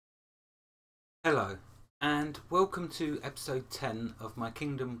Hello, and welcome to episode 10 of my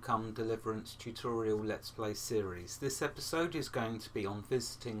Kingdom Come Deliverance tutorial Let's Play series. This episode is going to be on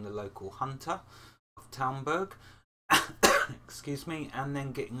visiting the local hunter of Talmberg, excuse me, and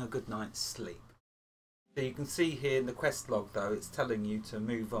then getting a good night's sleep. So you can see here in the quest log though, it's telling you to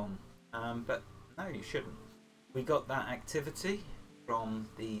move on, but no, you shouldn't. We got that activity from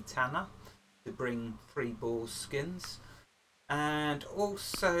the tanner to bring 3 boar skins. And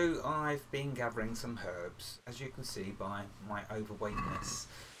also I've been gathering some herbs, as you can see by my overweightness.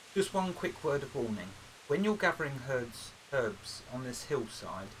 Just one quick word of warning. When you're gathering herbs on this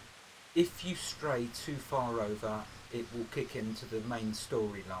hillside, if you stray too far over, it will kick into the main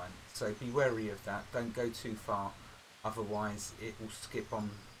storyline. So be wary of that. Don't go too far, otherwise it will skip on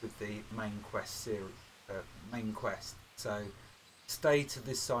with the main quest So stay to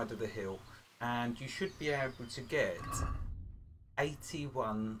this side of the hill, and you should be able to get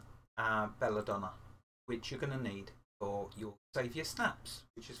 81 belladonna, which you're going to need for your saviour snaps,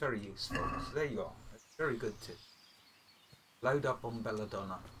 which is very useful. So there you are. That's a very good tip. Load up on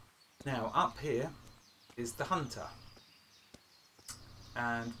belladonna. Now up here is the hunter,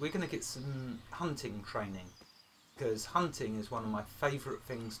 and we're going to get some hunting training, because hunting is one of my favourite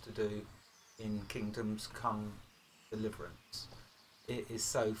things to do in Kingdoms Come Deliverance. It is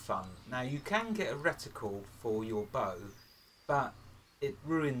so fun. Now you can get a reticle for your bow, but it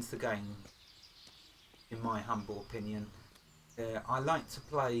ruins the game, in my humble opinion. I like to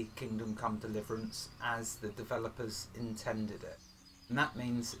play Kingdom Come Deliverance as the developers intended it, and that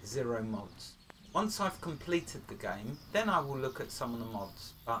means 0 mods. Once I've completed the game, then I will look at some of the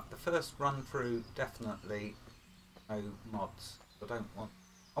mods, but the first run through, definitely no mods.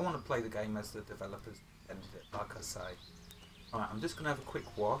 I want to play the game as the developers intended it, like I say. Right, I'm just going to have a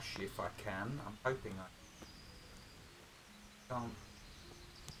quick wash if I can. I'm hoping I can't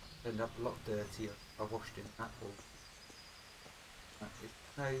end up a lot dirtier. I washed in that pool.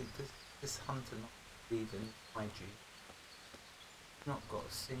 No, this hunter not even hygiene. Not got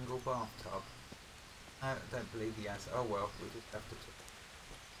a single bathtub. I don't believe he has. Oh well, we'll just have to.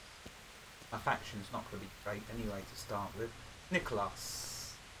 My faction's not going to be great anyway to start with.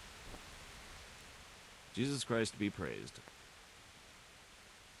 Nicholas. Jesus Christ be praised.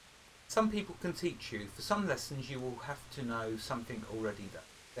 Some people can teach you. For some lessons you will have to know something already done.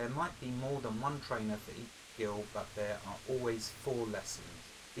 There might be more than one trainer for each skill, but there are always 4 lessons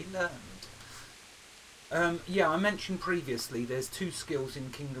to be learned. Yeah, I mentioned previously there's 2 skills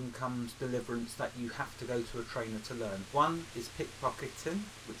in Kingdom Come's Deliverance that you have to go to a trainer to learn. One is pickpocketing,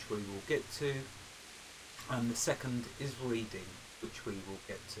 which we will get to, and the second is reading, which we will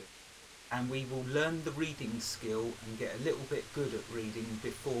get to. And we will learn the reading skill and get a little bit good at reading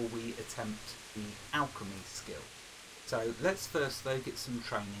before we attempt the alchemy skill. So let's first though get some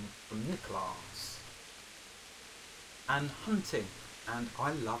training from Nicholas. And hunting, and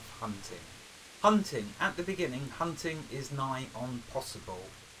I love hunting. Hunting, at the beginning, hunting is nigh on possible.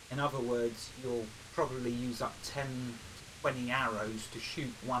 In other words, you'll probably use up 10 to 20 arrows to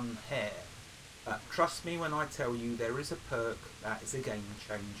shoot 1 hare. But trust me when I tell you there is a perk that is a game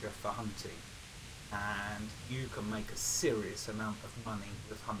changer for hunting, and you can make a serious amount of money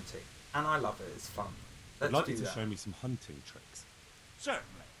with hunting, and I love it. It's fun. I'd like you to show me some hunting tricks.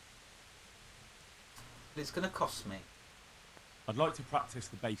 Certainly. But it's going to cost me. I'd like to practice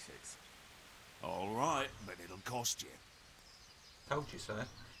the basics. All right, but it'll cost you. Told you so.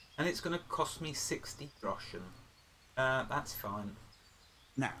 And it's going to cost me 60 groschen. That's fine.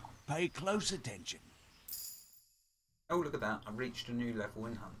 Now, pay close attention. Oh, look at that. I've reached a new level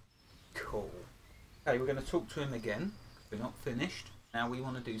in hunt. Cool. Okay, we're going to talk to him again. We're not finished. Now we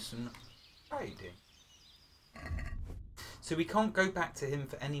want to do some trading. So we can't go back to him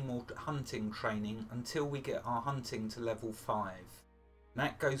for any more hunting training until we get our hunting to level 5. And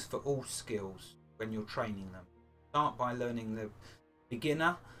that goes for all skills when you're training them. Start by learning the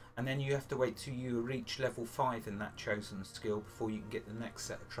beginner, and then you have to wait till you reach level 5 in that chosen skill before you can get the next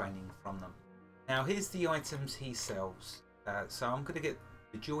set of training from them. Now here's the items he sells. So I'm going to get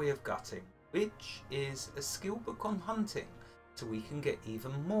the Joy of Gutting, which is a skill book on hunting, so we can get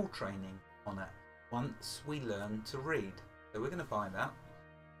even more training on it once we learn to read. So we're going to buy that.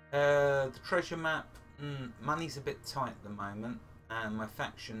 The treasure map, money's a bit tight at the moment, and my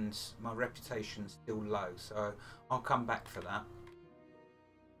reputation's still low, so I'll come back for that.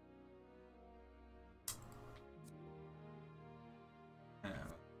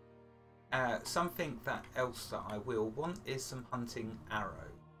 Something else that I will want is some hunting arrows.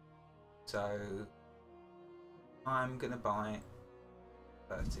 So I'm going to buy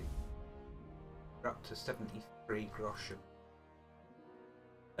 30. We're up to 73 groschen.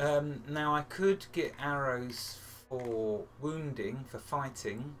 Now I could get arrows for wounding, for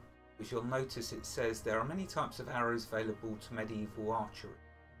fighting, which you'll notice it says there are many types of arrows available to medieval archery.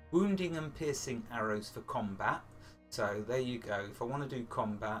 Wounding and piercing arrows for combat. So there you go. If I want to do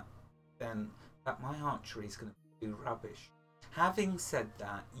combat, then my archery is going to do rubbish. Having said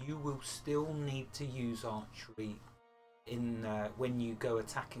that, you will still need to use archery in when you go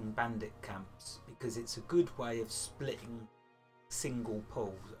attacking bandit camps, because it's a good way of splitting single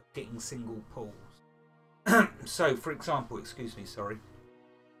pulls, getting single pulls. So, for example, excuse me, sorry.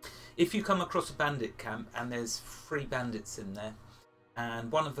 If you come across a bandit camp and there's 3 bandits in there,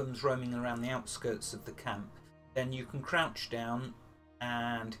 and one of them's roaming around the outskirts of the camp, then you can crouch down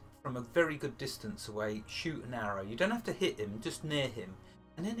and from a very good distance away shoot an arrow. You don't have to hit him, just near him,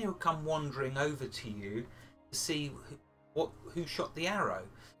 and then he'll come wandering over to you to see who shot the arrow.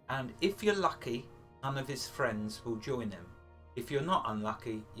 And if you're lucky, none of his friends will join him. If you're not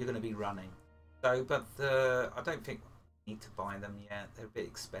unlucky, you're going to be running. So, but I don't think we need to buy them yet. They're a bit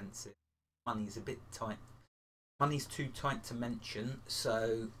expensive. Money's a bit tight. Money's too tight to mention,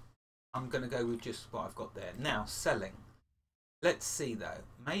 so I'm going to go with just what I've got there. Now, selling. Let's see though.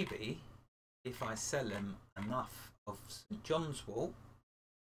 Maybe if I sell him enough of St. John's wool,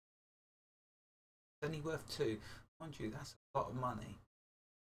 it's only worth 2. Mind you, that's a lot of money.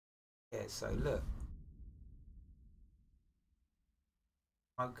 Yeah, so look.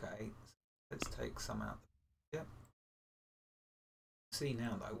 Okay, let's take some out. Yep. See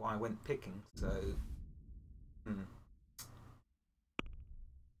now though why I went picking, so I'm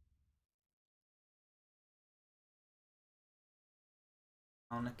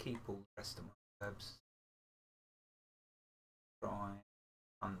gonna keep all the rest of my herbs. Try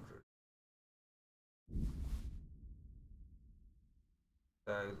 100.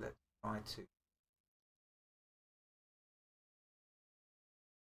 So let's try 2.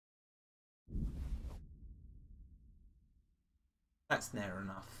 That's near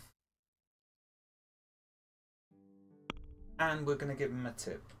enough. And we're going to give him a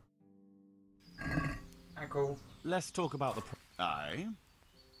tip. Cool. Let's talk about the... Aye.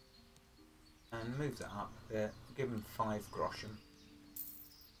 And move that up a bit. Give him 5 groschen.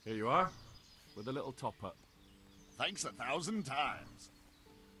 Here you are, with a little top-up. Thanks 1,000 times.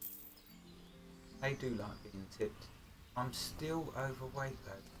 They do like being tipped. I'm still overweight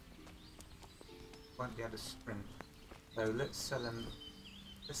though. Won't be able to sprint. So let's sell them.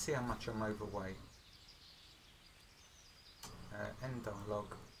 Let's see how much I'm overweight. End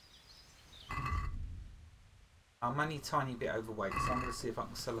dialogue. I'm only a tiny bit overweight, so I'm going to see if I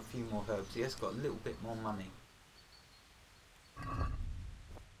can sell a few more herbs. He has got a little bit more money.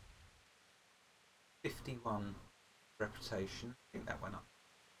 51 reputation. I think that went up.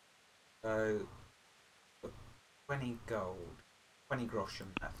 So 20 gold. 20 groschen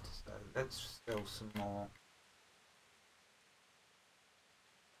left. So let's sell some more.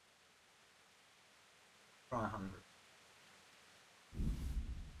 Try 100.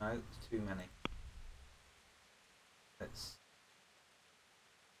 No, it's too many. Let's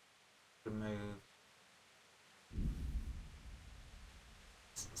remove.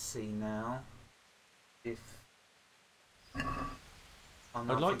 Let's see now if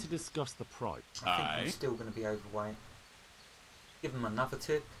I'd like to discuss the price. I think I'm still going to be overweight. Give them another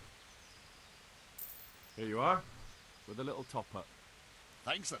tip. Here you are, with a little top-up.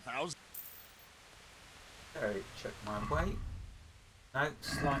 Thanks 1,000. Okay, check my weight. No,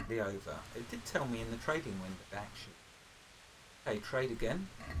 slightly over. It did tell me in the trading window actually. Okay, trade again.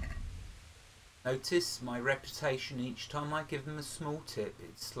 Notice my reputation each time I give them a small tip,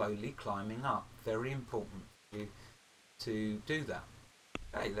 it's slowly climbing up. Very important for you to do that.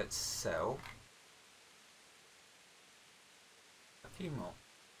 Okay, let's sell a few more.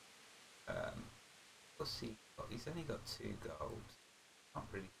 What's he got? He's only got 2 gold. Can't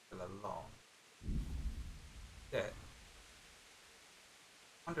really sell a lot. Yeah.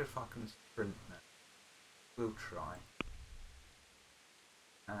 Wonder if I can sprint now. We'll try.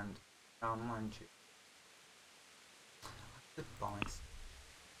 And I'll mind you. I could buy some.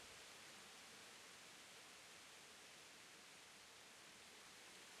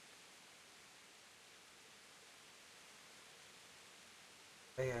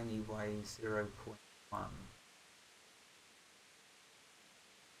 They only weigh 0.1.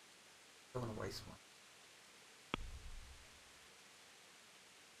 Don't want to waste one.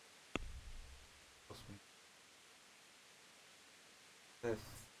 Cost me. They're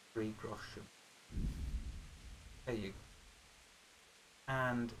 3 groschen. There you go.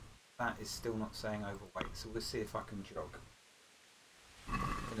 And that is still not saying overweight, so we'll see if I can jog.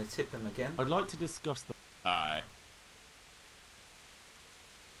 I'm going to tip him again. I'd like to discuss the... Aye.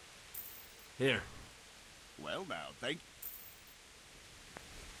 Here. Well now, thank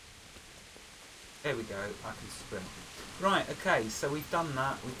There we go, I can sprint. Right, okay, so we've done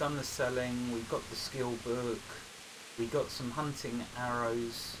that, we've done the selling, we've got the skill book, we got some hunting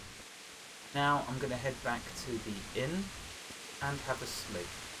arrows. Now I'm going to head back to the inn and have a sleep.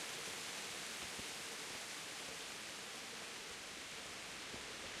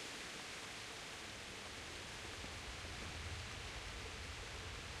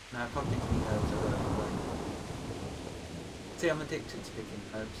 Now if I pick the herbs, I go away. See, I'm addicted to picking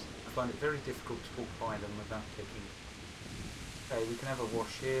herbs. I find it very difficult to walk by them without picking. Okay, we can have a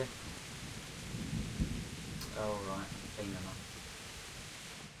wash here. Alright, clean enough.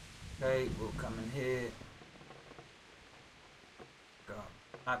 Okay, we'll come in here. Got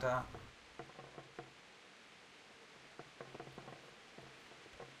a ladder.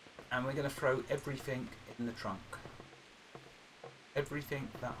 And we're going to throw everything in the trunk. Everything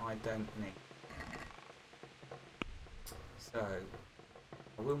that I don't need. So,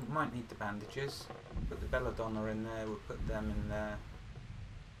 we might need the bandages. Put the belladonna in there, we'll put them in there.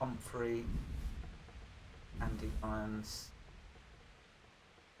 Comfrey, irons.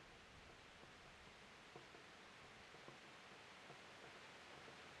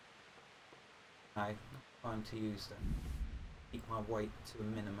 No, not time to use them. Keep my weight to a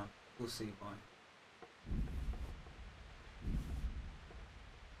minimum. We'll see why.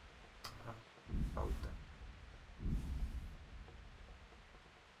 Hold them.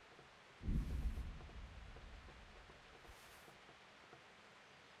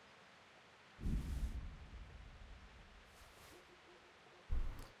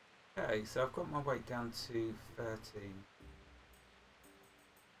 Okay, so I've got my weight down to 13.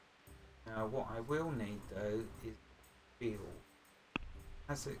 Now what I will need though is shield.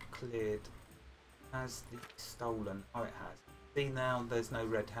 Has it cleared? Has the stolen? Oh, it has. See, now there's no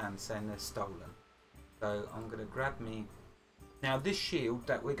red hand saying they're stolen. So I'm going to grab me. Now this shield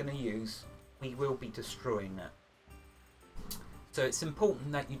that we're going to use, we will be destroying it. So it's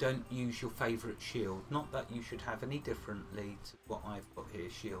important that you don't use your favourite shield. Not that you should have any differently to what I've got here,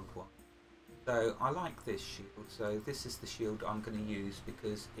 shield 1. So I like this shield. So this is the shield I'm going to use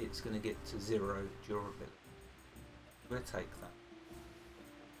because it's going to get to 0 durability. We'll take that.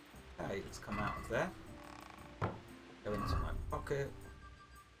 Okay, let's come out of there. Go into my pocket.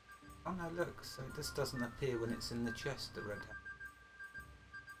 Oh no, look, so this doesn't appear when it's in the chest, the red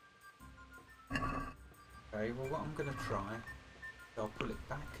hand. Okay, well what I'm going to try, I'll pull it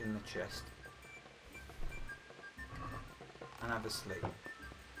back in the chest and have a sleep.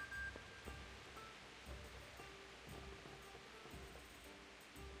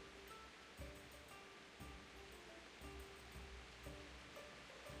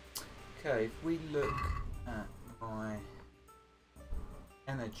 Okay, if we look at my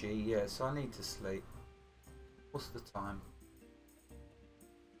energy, yeah, so I need to sleep. What's the time?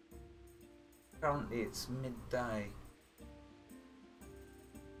 Currently it's midday.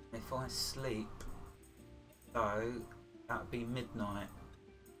 If I sleep, so that would be midnight.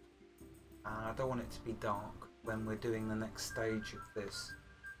 And I don't want it to be dark when we're doing the next stage of this.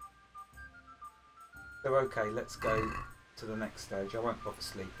 So okay, let's go to the next stage. I won't bother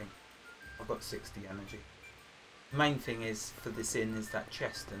sleeping. I've got 60 energy. The main thing is for this inn is that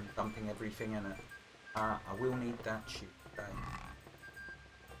chest and dumping everything in it. I will need that shoot today.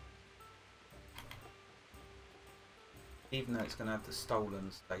 Even though it's going to have the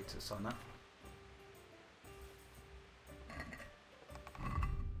stolen status on it.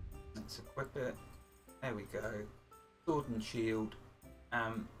 Let's equip it. There we go. Sword and shield.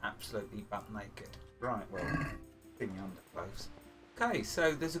 Absolutely butt naked. Right, well, in the underclothes. Okay,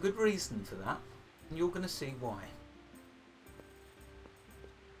 so there's a good reason for that, and you're going to see why.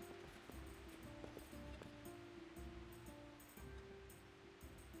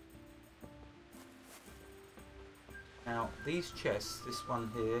 Now, these chests, this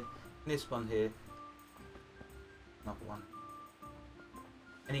one here, and this one here, another one.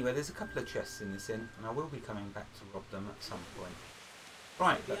 Anyway, there's a couple of chests in this inn, and I will be coming back to rob them at some point.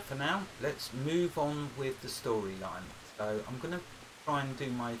 Right, but for now, let's move on with the storyline. So I'm going to try and do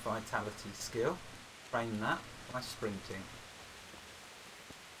my vitality skill, train that by sprinting.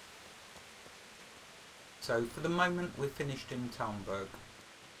 So for the moment we're finished in Talmberg,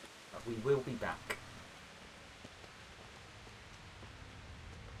 but we will be back.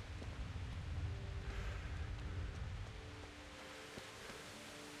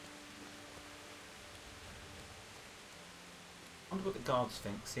 I wonder what the guards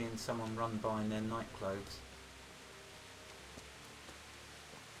think, seeing someone run by in their night clothes.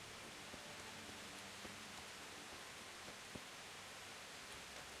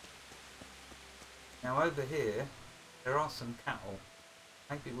 Now over here, there are some cattle.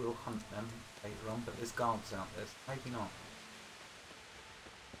 Maybe we'll hunt them later on, but there's guards out there, so maybe not.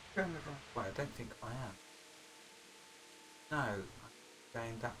 Going the wrong way, I don't think I am. No, I'm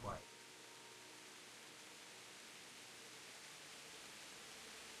going that way.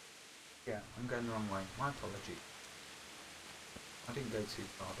 Yeah, I'm going the wrong way. My apology. I didn't go too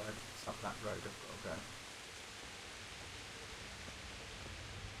far though. It's up that road I've got to go.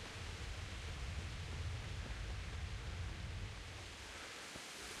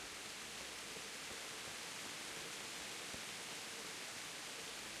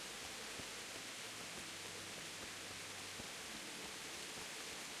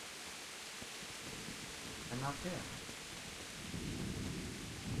 And up here.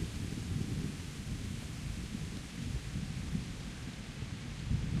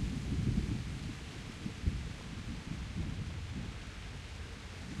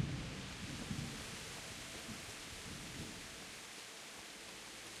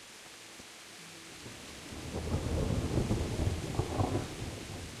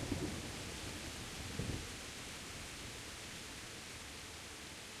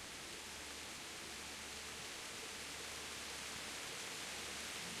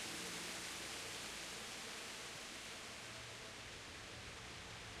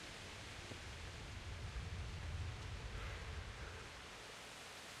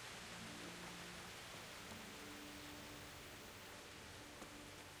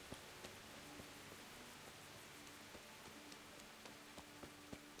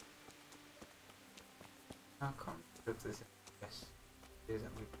 I can't remember if there's a yes. Is that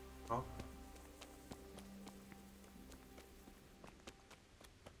we rob?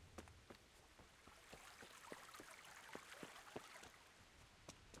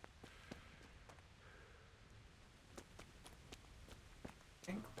 I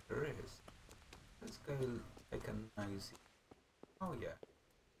think there is. Let's go take a nosy. Oh yeah.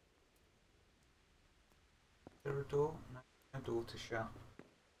 Is there a door? No, no door to shut.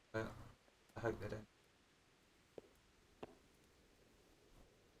 But I hope they don't.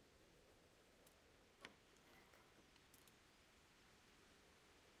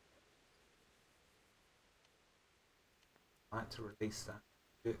 I had to release that.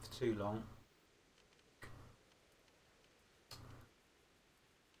 Do it for too long.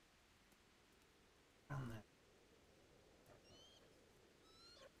 Down there.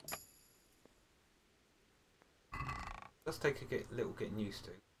 Does take a little getting used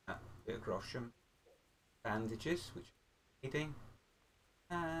to. That bit of grosham, bandages, which I'm needing,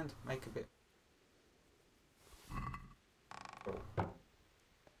 and make a bit. Oh.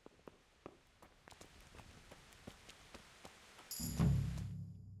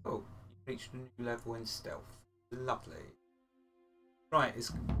 Oh, you reached a new level in stealth. Lovely. Right,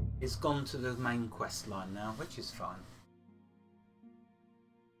 it's gone to the main quest line now, which is fine.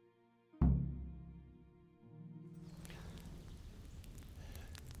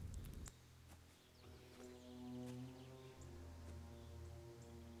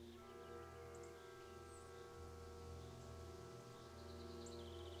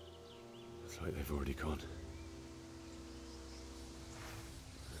 Looks like they've already gone.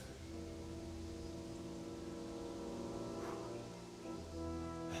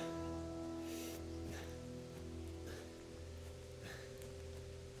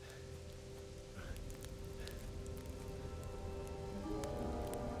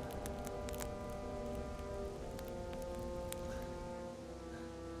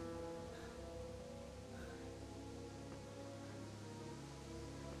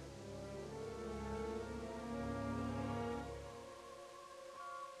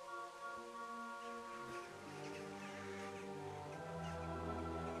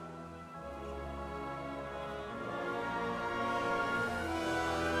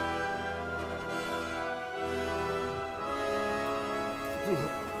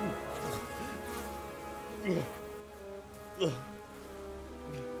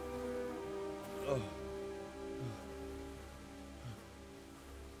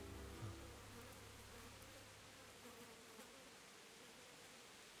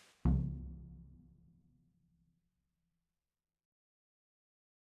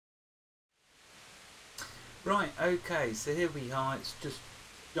 Right, okay, so here we are. It's just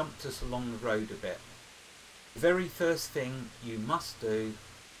jumped us along the road a bit. The very first thing you must do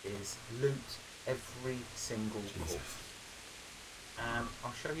is loot every single corpse.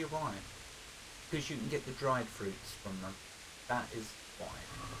 I'll show you why. Because you can get the dried fruits from them. That is why.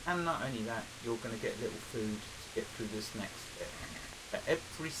 And not only that, you're going to get little food to get through this next bit. But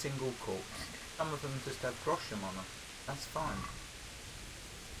every single corpse, some of them just have grosham on them. That's fine.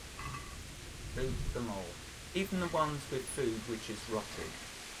 Loot them all. Even the ones with food which is rotted.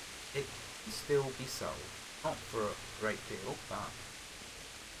 It can still be sold. Not for a great deal, but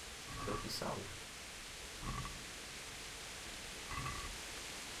still be sold.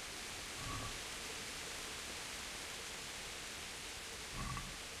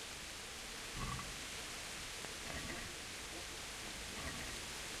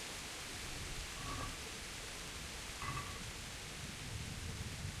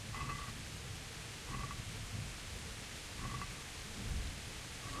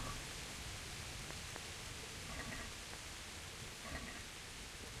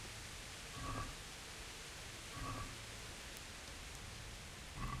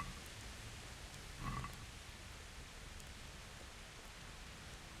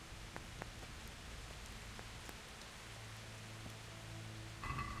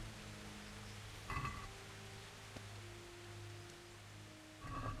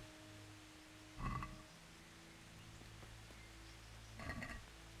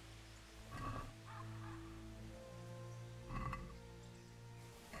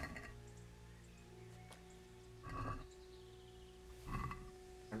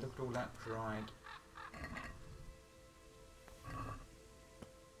 And look at all that dried.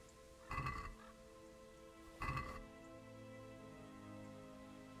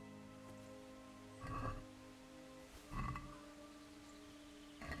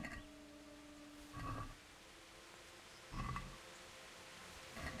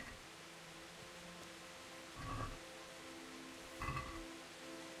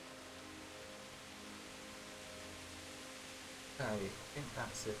 Okay, I think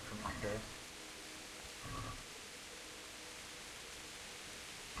that's it from up there.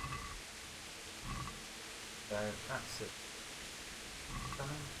 So that's it. Done.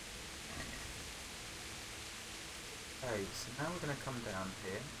 Okay, so now we're going to come down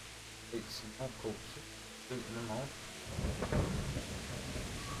here, loot some more corpses, looting them all.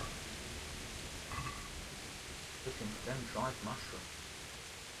 Looking for them dried mushrooms.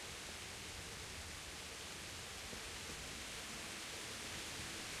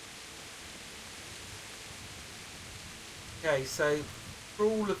 Okay, so for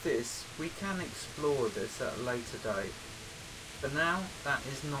all of this, we can explore this at a later date. But now, that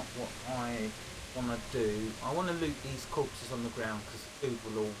is not what I want to do. I want to loot these corpses on the ground because the food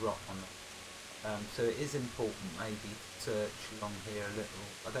will all rot on them. So it is important maybe to search along here a little.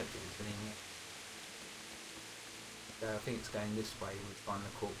 I don't think there's any more. I think it's going this way we find the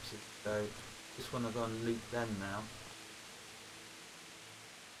corpses. So just want to go and loot them now.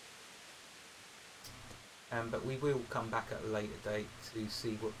 But we will come back at a later date to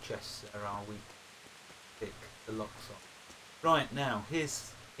see what chests there are we pick the locks on. Right, now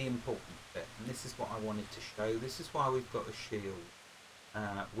here's the important bit, and this is what I wanted to show. This is why we've got a shield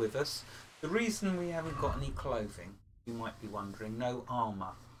with us. The reason we haven't got any clothing, you might be wondering, no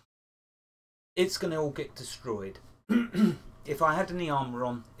armour. It's going to all get destroyed. If I had any armour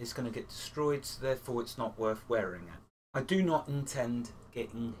on, it's going to get destroyed, so therefore it's not worth wearing it. I do not intend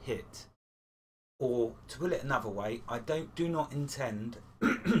getting hit. Or, to put it another way, I do not intend,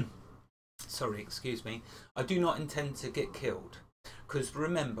 sorry, excuse me, I do not intend to get killed. Because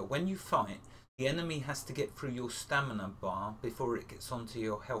remember, when you fight, the enemy has to get through your stamina bar before it gets onto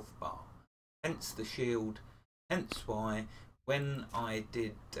your health bar. Hence the shield, hence why when I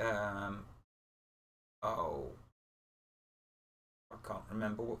did, oh, I can't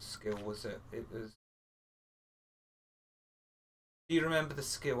remember what skill was it, it was, do you remember the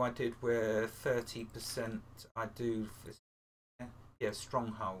skill I did where 30% I do, yeah,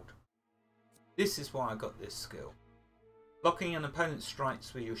 stronghold. This is why I got this skill. Blocking an opponent's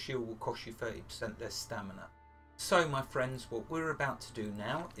strikes with your shield will cost you 30% less stamina. So my friends, what we're about to do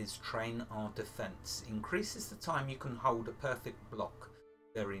now is train our defense. Increases the time you can hold a perfect block.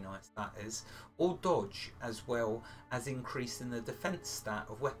 Very nice that is. Or dodge, as well as increasing the defense stat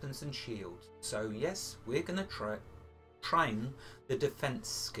of weapons and shields. So yes, we're going to train the defense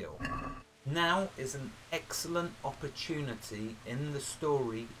skill. Now is an excellent opportunity in the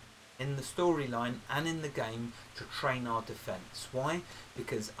storyline and in the game to train our defense. Why?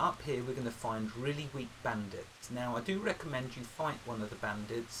 Because up here we're going to find really weak bandits. Now I do recommend you fight one of the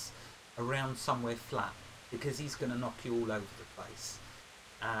bandits around somewhere flat because he's going to knock you all over the place.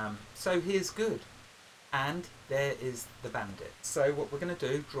 So here's good. And there is the bandit. So what we're going to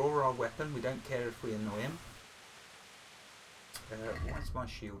do, draw our weapon. We don't care if we annoy him. Why's my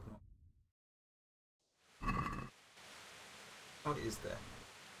shield not? Oh, it is there.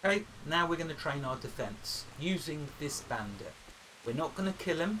 Okay, now we're going to train our defense using this bandit. We're not going to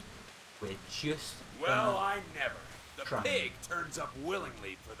kill him. We're just Well, I never. The train. pig turns up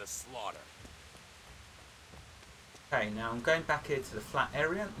willingly for the slaughter. Okay, now I'm going back here to the flat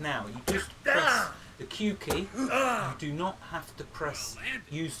area. Now you just press the Q key. You do not have to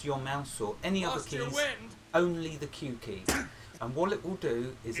use your mouse or any other keys, only the Q key. And what it will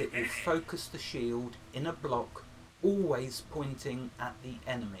do is it will focus the shield in a block, always pointing at the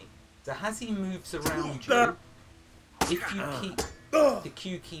enemy. So as he moves around you, if you keep the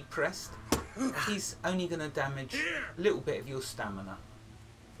Q key pressed, he's only going to damage a little bit of your stamina.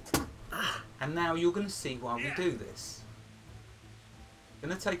 And now you're going to see why we do this. It's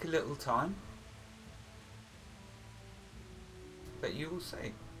going to take a little time, but you will see.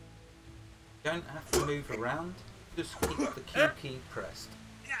 You don't have to move around, just keep the Q key pressed.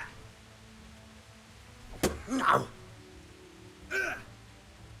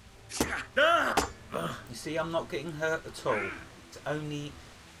 You see, I'm not getting hurt at all. It's only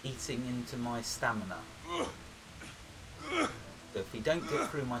eating into my stamina. So if he don't get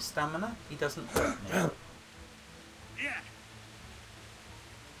through my stamina, he doesn't hurt me.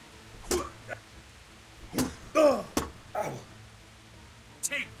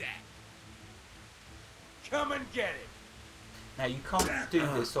 Take that. Come and get it. Now you can't do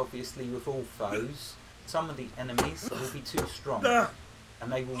this obviously with all foes. Some of the enemies will be too strong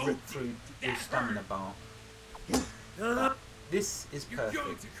and they will rip through your stamina bar. But this is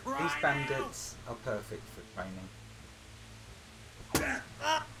perfect. These bandits are perfect for training.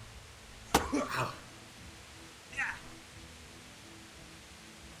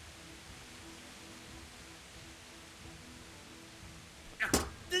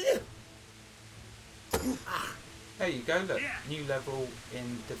 There you go, look, new level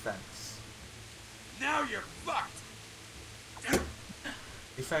in defense. Now you're fucked.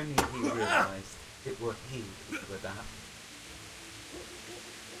 If only he realised it were he with that.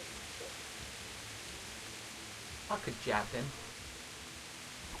 I could jab him.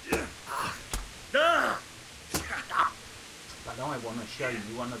 But I want to show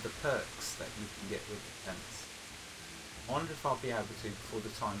you one of the perks that you can get with defense. I wonder if I'll be able to before the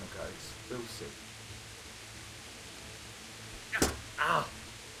timer goes. We'll see.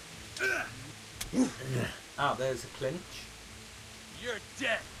 Ah, there's a clinch. You're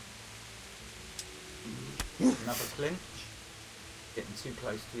dead. Another clinch. Getting too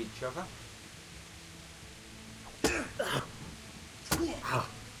close to each other.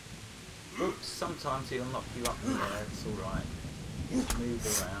 Oops, sometimes he'll knock you up in the air, it's alright.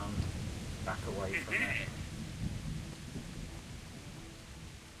 Move around, back away from it.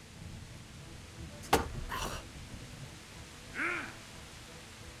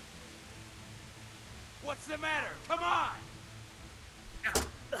 What's the matter? Come on!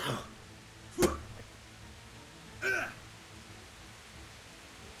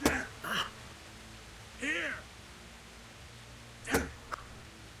 Here!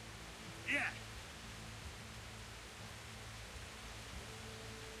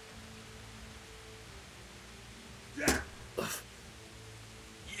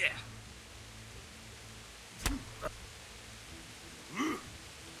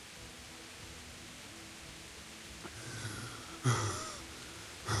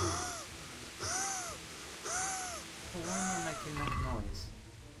 Why am I making that noise?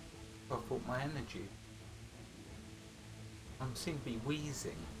 I thought my energy. I seem to be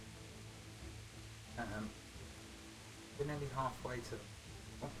wheezing. We're nearly halfway to.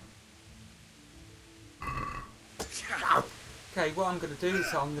 Okay, what I'm going to do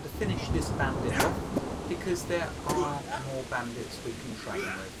is I'm going to finish this bandit off because there are more bandits we can train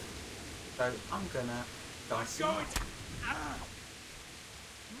with. So I'm going to dice him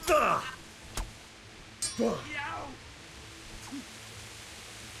up.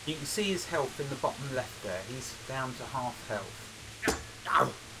 You can see his health in the bottom left there. He's down to half health.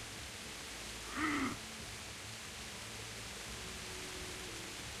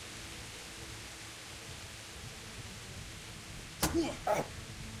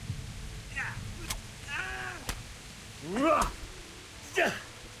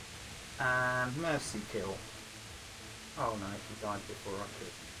 And mercy kill. Oh no, he died before I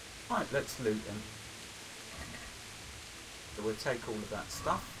could. Right, let's loot him. So we'll take all of that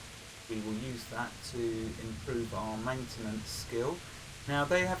stuff. We will use that to improve our maintenance skill. Now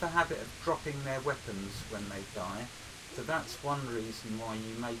they have a habit of dropping their weapons when they die. So that's one reason why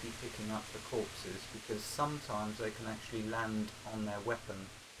you may be picking up the corpses, because sometimes they can actually land on their weapon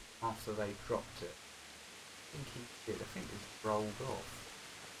after they've dropped it. I think he did. I think it's rolled off.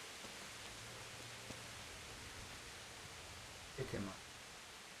 Pick him up.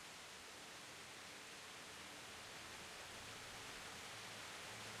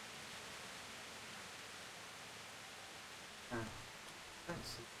 Don't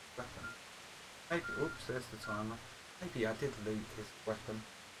see the weapon. Maybe, oops, there's the timer. Maybe I did loot his weapon.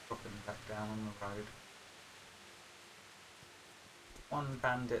 Drop him back down on the road. One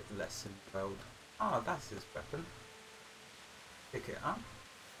bandit less in the world. Ah, that's his weapon. Pick it up.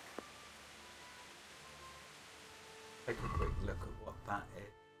 Take a quick look at what that is.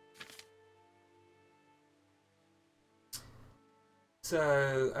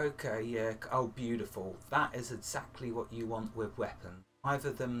 So, okay, yeah, oh beautiful. That is exactly what you want with weapons.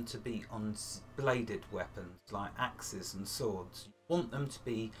 Either them to be on bladed weapons like axes and swords. You want them to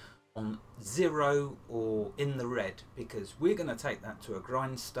be on 0 or in the red, because we're going to take that to a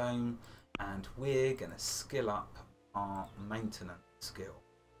grindstone and we're going to skill up our maintenance skill.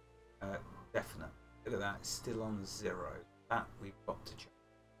 Definitely. Look at that, it's still on 0. That we've got to change.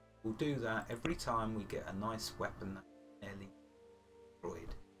 We'll do that every time we get a nice weapon that's nearly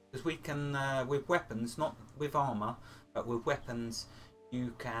destroyed. Because we can, with weapons, not with armour, but with weapons,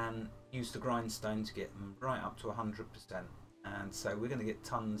 you can use the grindstone to get them right up to 100%. And so we're going to get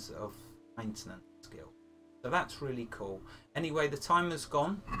tons of maintenance skill. So that's really cool. Anyway, the timer's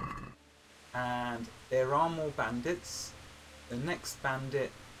gone. And there are more bandits. The next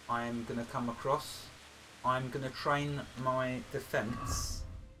bandit I'm going to come across, I'm going to train my defense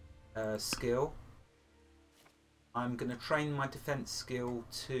skill. I'm going to train my defense skill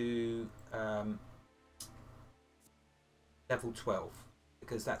to level 12,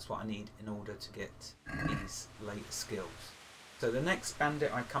 because that's what I need in order to get these later skills. So the next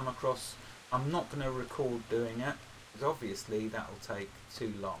bandit I come across, I'm not going to record doing it, because obviously that will take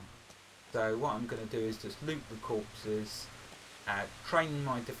too long. So what I'm going to do is just loot the corpses, train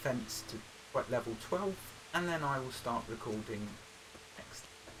my defense to level 12, and then I will start recording next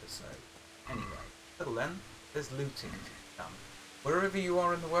episode. Anyway, until then, there's looting to be done. Wherever you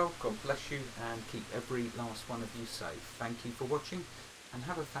are in the world, God bless you and keep every last one of you safe. Thank you for watching and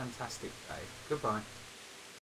have a fantastic day. Goodbye.